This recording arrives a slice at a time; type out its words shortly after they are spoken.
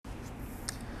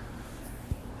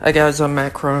Hi guys, I'm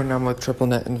Matt Crone. I'm with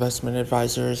TripleNet Investment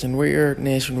Advisors, and we're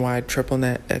nationwide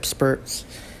TripleNet experts.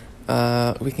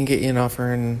 We can get you an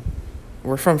offer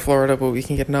we're from Florida, but we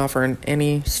can get an offer in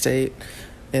any state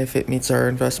if it meets our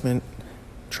investment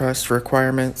trust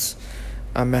requirements.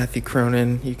 I'm Matthew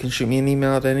Cronin. You can shoot me an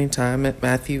email at any time at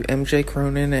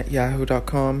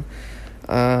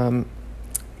matthewmjcronin@yahoo.com.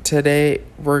 Today,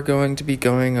 we're going to be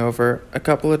going over a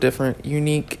couple of different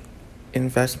unique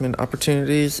investment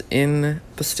opportunities in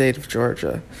the state of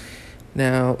Georgia.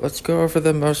 Now, let's go over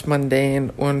the most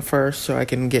mundane one first so I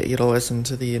can get you to listen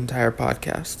to the entire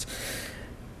podcast.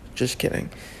 Just kidding.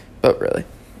 But really,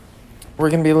 we're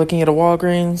going to be looking at a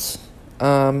Walgreens,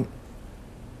 a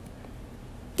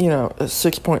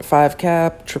 6.5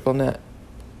 cap, triple net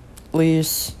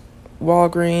lease,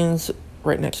 Walgreens,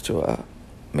 right next to a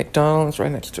McDonald's,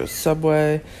 right next to a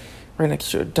Subway, right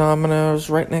next to a Domino's,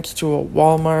 right next to a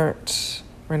Walmart,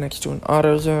 right next to an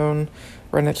AutoZone,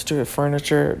 right next to a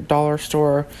furniture dollar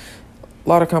store. A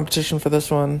lot of competition for this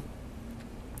one.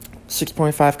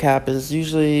 6.5 cap is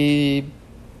usually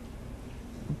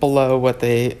below what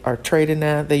they are trading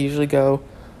at. They usually go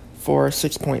for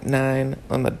 6.9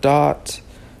 on the dot,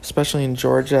 especially in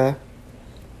Georgia.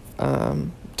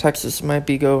 Texas might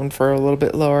be going for a little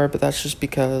bit lower, but that's just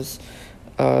because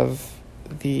of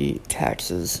the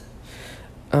taxes.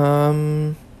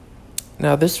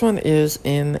 Now this one is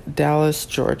in Dallas,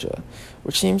 Georgia,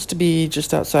 which seems to be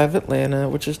just outside of Atlanta,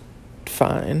 which is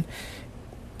fine.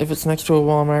 If it's next to a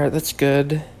Walmart, that's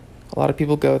good. A lot of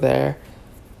people go there.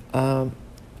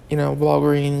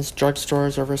 Walgreens,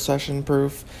 drugstores are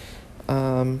recession-proof.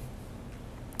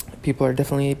 People are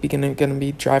definitely going to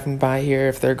be driving by here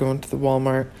if they're going to the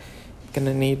Walmart. Going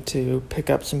to need to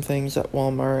pick up some things that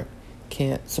Walmart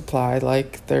can't supply,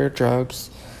 like their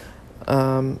drugs.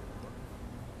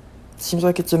 Seems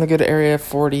like it's in a good area.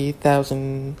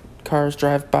 40,000 cars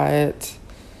drive by it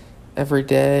every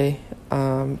day.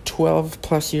 12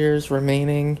 plus years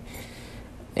remaining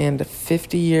and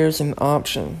 50 years in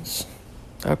options.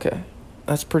 Okay,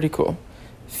 that's pretty cool.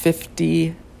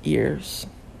 50 years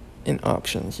in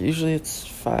options. Usually it's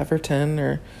 5 or 10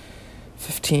 or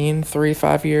 15,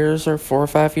 5 years or 4 or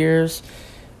 5 years.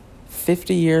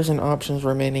 50 years in options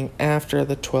remaining after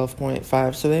the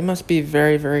 12.5. So they must be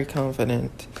very, very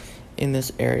confident in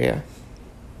this area.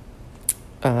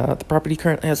 The property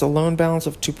currently has a loan balance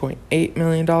of $2.8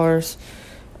 million.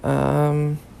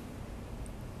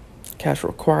 Cash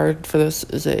required for this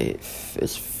is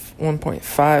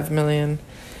 $1.5 million.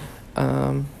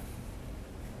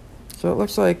 So it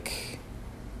looks like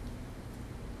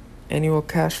annual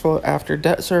cash flow after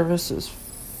debt service is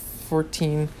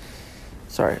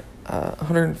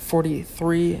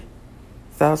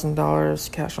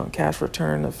 $143,000, cash on cash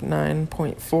return of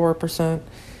 9.4%.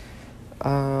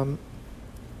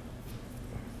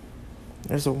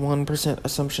 There's a 1%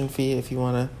 assumption fee if you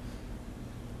want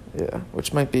to,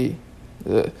 which might be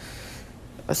the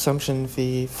assumption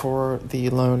fee for the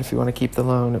loan. If you want to keep the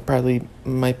loan, it probably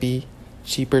might be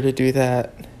cheaper to do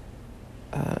that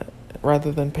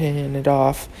rather than paying it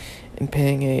off and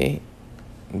paying a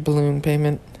balloon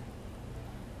payment.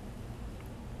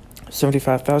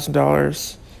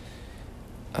 $75,000.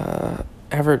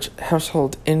 Average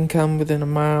household income within a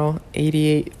mile,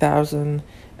 88,000.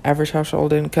 Average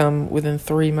household income within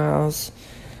 3 miles.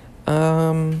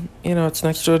 It's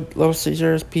next to a Little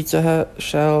Caesars, Pizza Hut,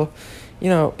 Shell.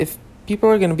 If people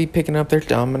are going to be picking up their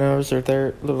Domino's or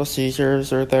their Little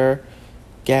Caesars or their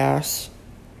gas,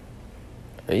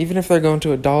 or even if they're going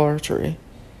to a Dollar Tree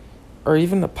or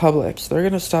even the Publix, they're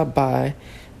going to stop by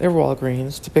their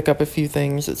Walgreens to pick up a few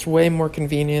things. It's way more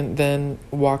convenient than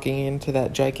walking into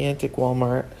that gigantic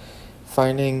Walmart,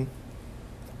 finding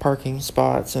parking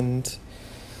spots and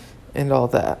all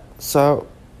that. So,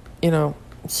 it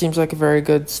seems like a very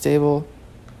good, stable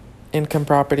income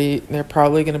property. They're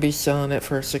probably going to be selling it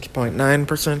for a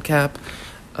 6.9% cap.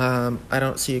 I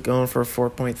don't see it going for a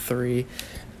 4.3.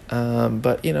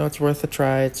 But, it's worth a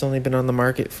try. It's only been on the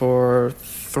market for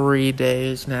 3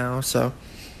 days now, so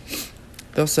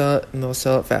they'll sell it, and they'll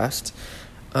sell it fast.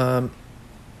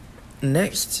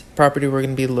 Next property we're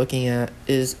going to be looking at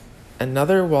is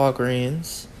another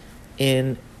Walgreens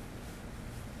in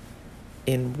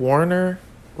Warner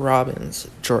Robins,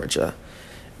 Georgia.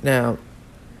 Now,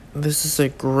 this is a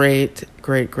great,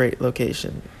 great, great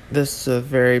location. This is a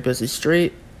very busy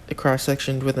street,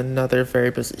 cross-sectioned with another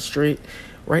very busy street,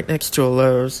 right next to a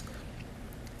Lowe's,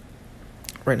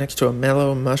 right next to a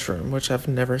Mellow Mushroom, which I've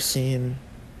never seen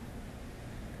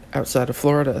outside of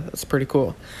Florida. That's pretty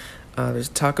cool. There's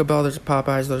a Taco Bell, there's a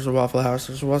Popeyes, there's a Waffle House,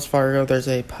 there's a Wells Fargo, there's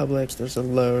a Publix, there's a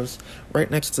Lowe's right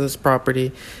next to this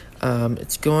property.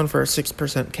 It's going for a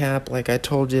 6% cap. Like I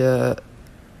told you,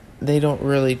 they don't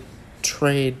really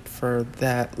trade for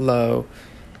that low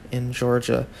in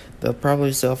Georgia. They'll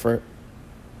probably sell for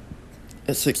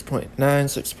a 6.9,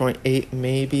 6.8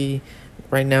 maybe.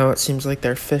 Right now it seems like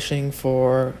they're fishing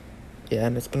for,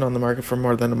 and it's been on the market for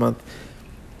more than a month.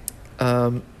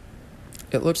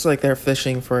 It looks like they're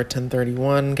fishing for a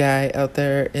 1031 guy out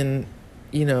there. And,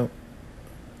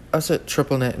 us at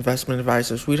Triple Net Investment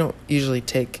Advisors, we don't usually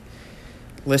take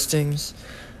listings.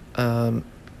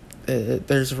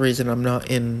 There's a reason I'm not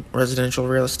in residential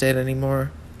real estate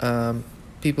anymore.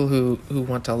 People who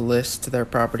want to list their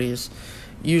properties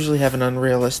usually have an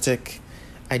unrealistic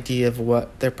idea of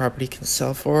what their property can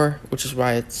sell for, which is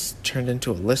why it's turned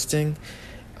into a listing.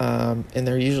 And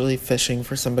they're usually fishing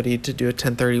for somebody to do a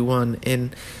 1031.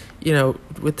 And,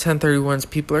 with 1031s,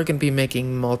 people are going to be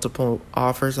making multiple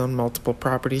offers on multiple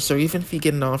properties. So even if you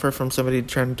get an offer from somebody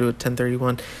trying to do a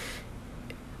 1031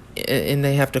 and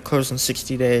they have to close in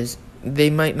 60 days,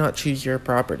 they might not choose your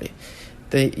property.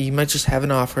 You might just have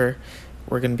an offer.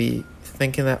 We're going to be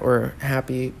thinking that we're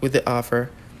happy with the offer,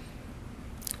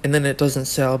 and then it doesn't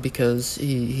sell because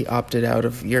he opted out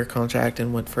of your contract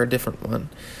and went for a different one.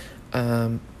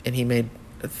 And he made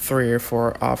 3 or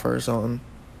 4 offers on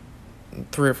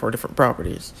 3 or 4 different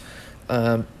properties.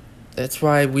 That's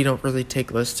why we don't really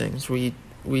take listings. If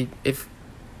you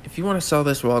want to sell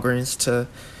this Walgreens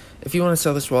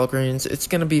it's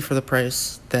going to be for the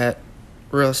price that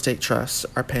real estate trusts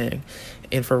are paying.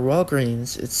 And for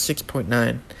Walgreens, it's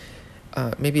 6.9.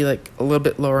 Maybe like a little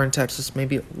bit lower in Texas,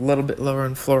 maybe a little bit lower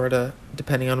in Florida,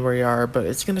 depending on where you are, but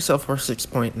it's going to sell for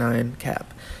 6.9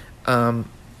 cap.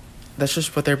 That's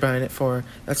just what they're buying it for.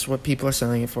 That's what people are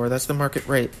selling it for. That's the market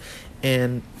rate.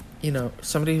 And,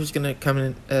 somebody who's going to come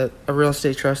in, a real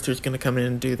estate trust who's going to come in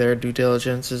and do their due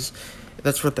diligence,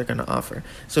 that's what they're going to offer.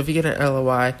 So if you get an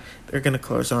LOI, they're going to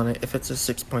close on it if it's a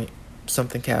 6 point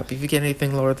something cap. If you get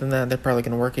anything lower than that, they're probably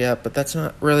going to work you up. But that's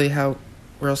not really how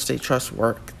real estate trusts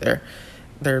work. They're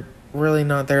really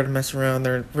not there to mess around.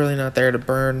 They're really not there to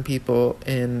burn people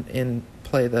and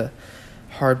play the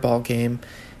hardball game.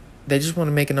 They just want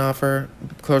to make an offer,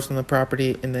 close on the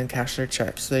property, and then cash their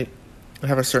checks. They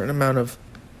have a certain amount of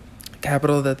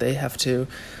capital that they have to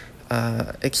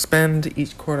expend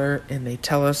each quarter, and they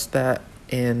tell us that.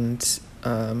 And it's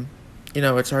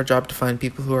our job to find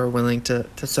people who are willing to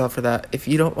sell for that. If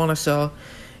you don't want to sell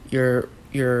your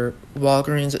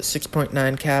Walgreens at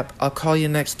 6.9 cap, I'll call you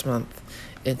next month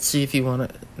and see if you want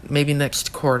to, maybe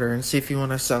next quarter, and see if you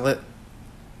want to sell it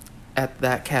at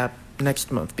that cap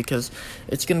next month, because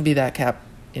it's going to be that cap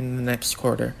in the next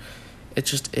quarter. It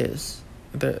just is.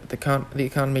 The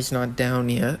economy's not down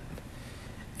yet.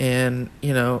 And,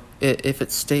 if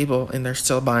it's stable and they're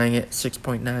still buying it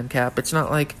 6.9 cap, it's not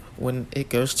like when it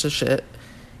goes to shit,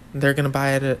 they're going to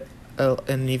buy it at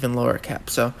an even lower cap.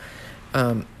 So,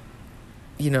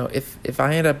 if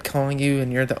I end up calling you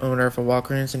and you're the owner of a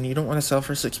Walgreens and you don't want to sell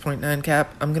for 6.9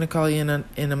 cap, I'm going to call you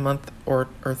in a month or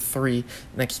 3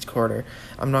 next quarter.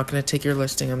 I'm not going to take your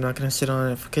listing. I'm not going to sit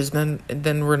on it, because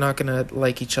then we're not going to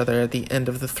like each other at the end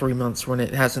of the 3 months when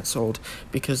it hasn't sold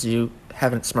because you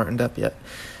haven't smartened up yet.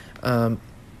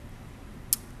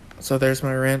 So there's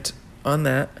my rant on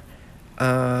that.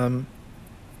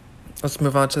 Let's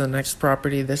move on to the next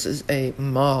property. This is a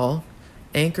mall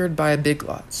anchored by a Big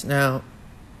Lots. Now,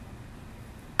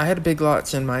 I had a Big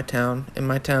Lots in my town, and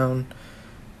my town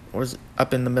was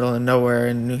up in the middle of nowhere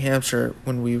in New Hampshire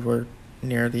when we were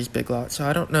near these Big Lots. So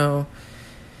I don't know.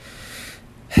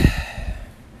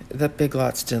 That Big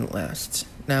Lots didn't last.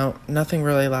 Now, nothing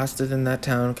really lasted in that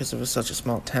town because it was such a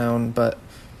small town, but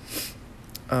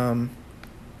I'm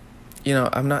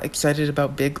not excited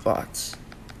about Big Lots.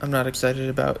 I'm not excited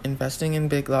about investing in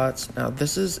Big Lots. Now,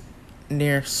 this is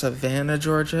near Savannah,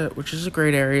 Georgia, which is a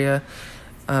great area.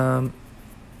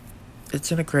 It's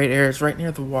in a great area. It's right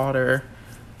near the water.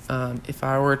 If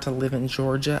I were to live in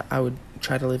Georgia, I would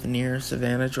try to live near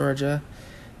Savannah, Georgia.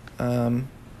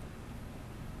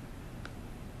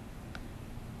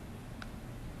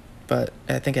 But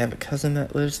I think I have a cousin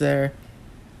that lives there.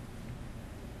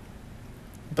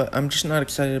 But I'm just not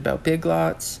excited about Big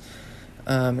Lots.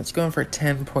 It's going for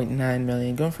 $10.9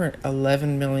 million, going for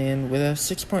 $11 million with a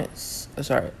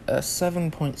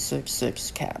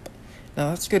 7.66 cap. Now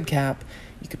that's a good cap.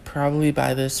 You could probably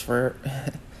buy this for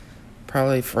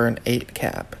an 8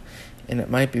 cap, and it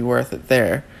might be worth it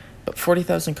there. But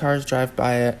 40,000 cars drive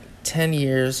by it. 10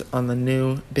 years on the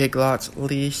new Big Lots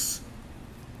lease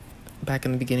back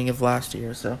in the beginning of last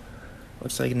year, so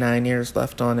looks like 9 years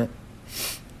left on it.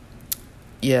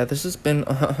 Yeah, this has been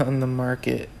on the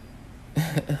market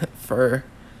for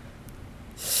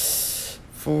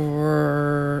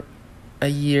for a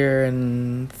year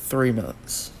and 3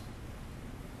 months.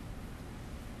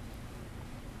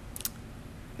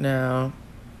 Now,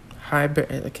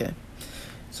 okay.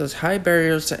 So it's high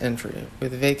barriers to entry,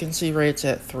 with vacancy rates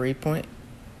at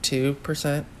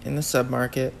 3.2% in the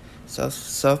submarket.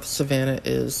 South Savannah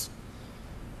is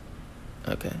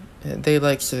okay. They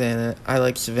like Savannah. I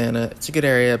like Savannah. It's a good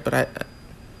area, but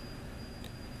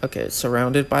it's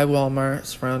surrounded by Walmart,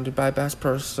 surrounded by Bass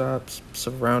Pro Shops,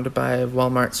 surrounded by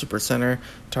Walmart Supercenter,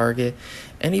 Target.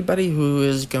 Anybody who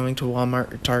is going to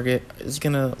Walmart or Target is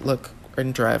going to look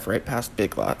and drive right past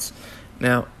Big Lots.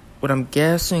 Now, what I'm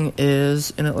guessing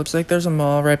is, and it looks like there's a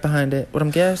mall right behind it, what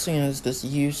I'm guessing is this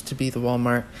used to be the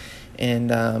Walmart,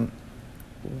 and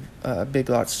Big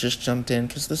Lots just jumped in,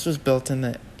 because this was built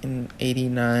in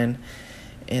 89,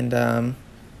 and, I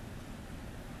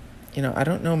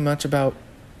don't know much about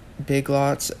Big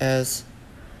Lots, as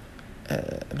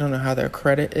I don't know how their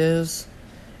credit is,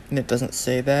 and it doesn't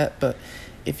say that, but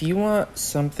if you want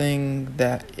something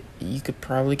that you could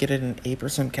probably get at an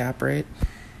 8% cap rate,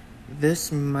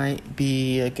 this might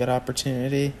be a good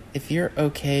opportunity. If you're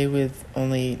okay with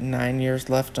only 9 years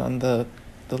left on the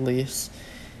lease,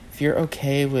 if you're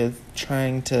okay with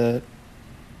trying to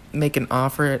make an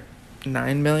offer at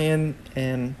 $9 million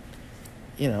and,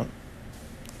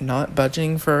 not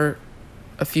budging for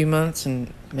a few months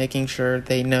and making sure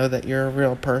they know that you're a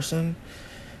real person,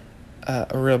 a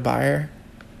real buyer,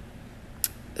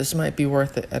 this might be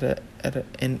worth it at an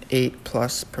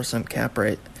 8+% cap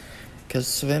rate. Because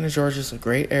Savannah, Georgia is a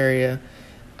great area.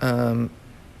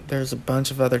 There's a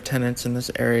bunch of other tenants in this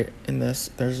area.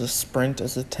 There's a Sprint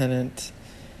as a tenant.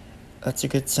 That's a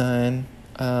good sign.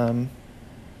 Phantom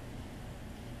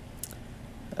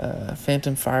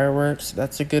Fireworks,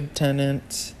 that's a good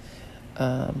tenant.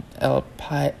 El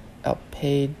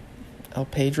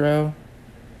Pedro.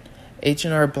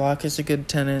 H&R Block is a good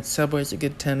tenant. Subway's a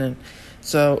good tenant.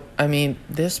 So,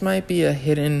 this might be a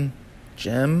hidden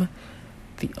gem.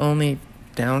 The only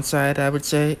downside, I would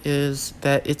say, is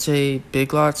that it's a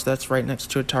Big Lots that's right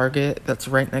next to a Target, that's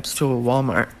right next to a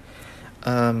Walmart.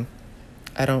 I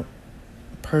don't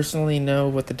personally know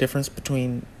what the difference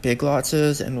between Big Lots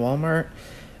is and Walmart,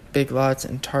 Big Lots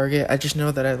and Target. I just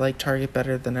know that I like Target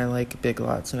better than I like Big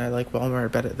Lots, and I like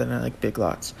Walmart better than I like Big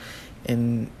Lots.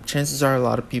 And chances are a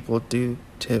lot of people do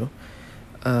too.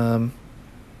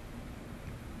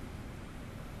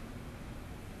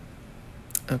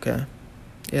 Okay.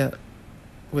 Yeah,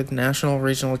 with national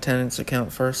regional tenants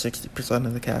account for 60%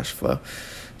 of the cash flow.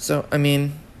 So,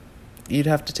 you'd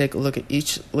have to take a look at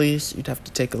each lease. You'd have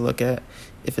to take a look at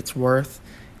if it's worth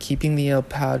keeping the El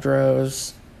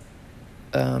Padros.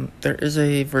 There is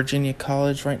a Virginia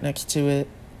College right next to it,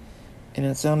 and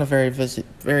it's on a very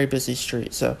busy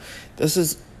street. So this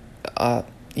is,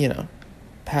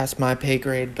 past my pay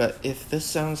grade. But if this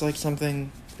sounds like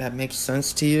something that makes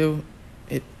sense to you,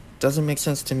 it doesn't make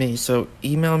sense to me. So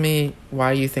email me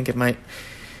why you think it might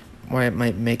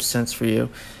make sense for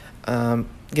you.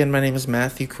 Again, my name is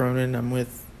Matthew Cronin. I'm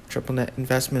with TripleNet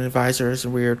Investment Advisors,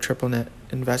 and we are TripleNet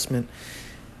Investment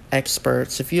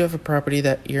experts. If you have a property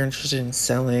that you're interested in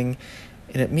selling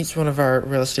and it meets one of our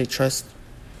real estate trust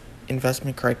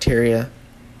investment criteria,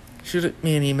 shoot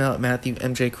me an email at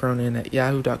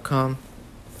matthewmjcronin@yahoo.com,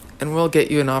 and we'll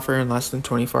get you an offer in less than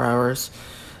 24 hours.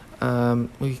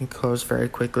 We can close very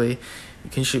quickly. You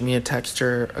can shoot me a text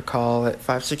or a call at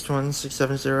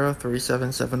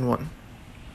 561-670-3771.